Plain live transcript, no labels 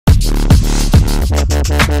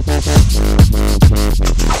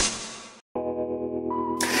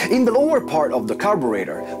In the lower part of the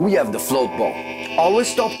carburetor, we have the float bowl,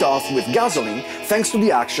 always topped off with gasoline thanks to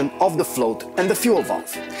the action of the float and the fuel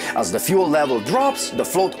valve. As the fuel level drops, the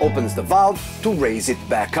float opens the valve to raise it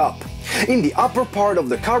back up. In the upper part of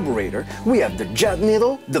the carburetor, we have the jet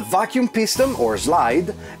needle, the vacuum piston or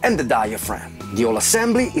slide, and the diaphragm. The whole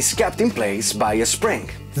assembly is kept in place by a spring.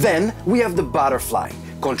 Then we have the butterfly,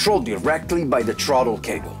 controlled directly by the throttle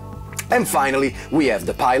cable. And finally, we have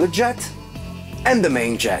the pilot jet and the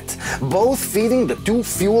main jet, both feeding the two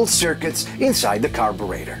fuel circuits inside the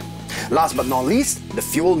carburetor. Last but not least, the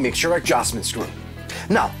fuel mixture adjustment screw.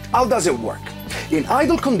 Now, how does it work? In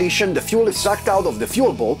idle condition, the fuel is sucked out of the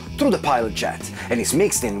fuel bowl through the pilot jet and is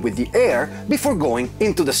mixed in with the air before going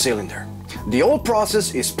into the cylinder. The whole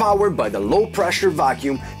process is powered by the low-pressure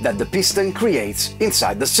vacuum that the piston creates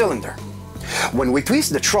inside the cylinder. When we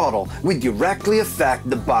twist the throttle, we directly affect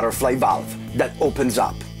the butterfly valve that opens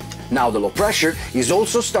up. Now the low pressure is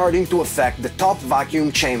also starting to affect the top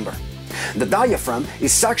vacuum chamber. The diaphragm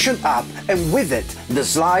is suctioned up and with it, the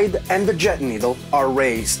slide and the jet needle are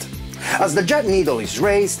raised. As the jet needle is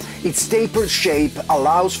raised, its tapered shape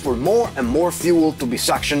allows for more and more fuel to be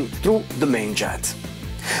suctioned through the main jet.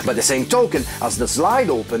 By the same token, as the slide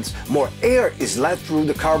opens, more air is let through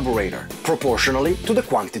the carburetor, proportionally to the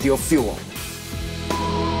quantity of fuel.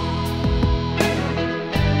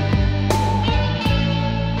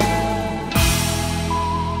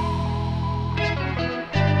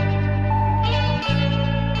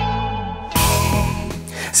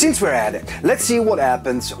 Since we're at it, let's see what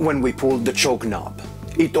happens when we pull the choke knob.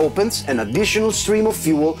 It opens an additional stream of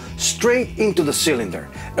fuel straight into the cylinder,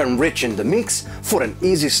 enriching the mix for an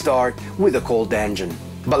easy start with a cold engine.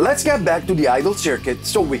 But let's get back to the idle circuit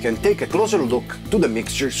so we can take a closer look to the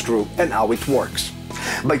mixture screw and how it works.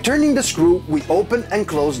 By turning the screw, we open and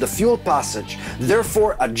close the fuel passage,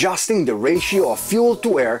 therefore adjusting the ratio of fuel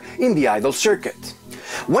to air in the idle circuit.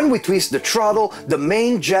 When we twist the throttle, the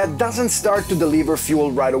main jet doesn't start to deliver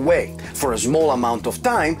fuel right away. For a small amount of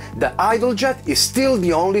time, the idle jet is still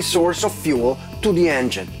the only source of fuel to the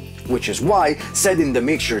engine, which is why setting the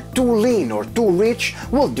mixture too lean or too rich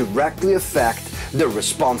will directly affect the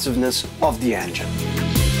responsiveness of the engine.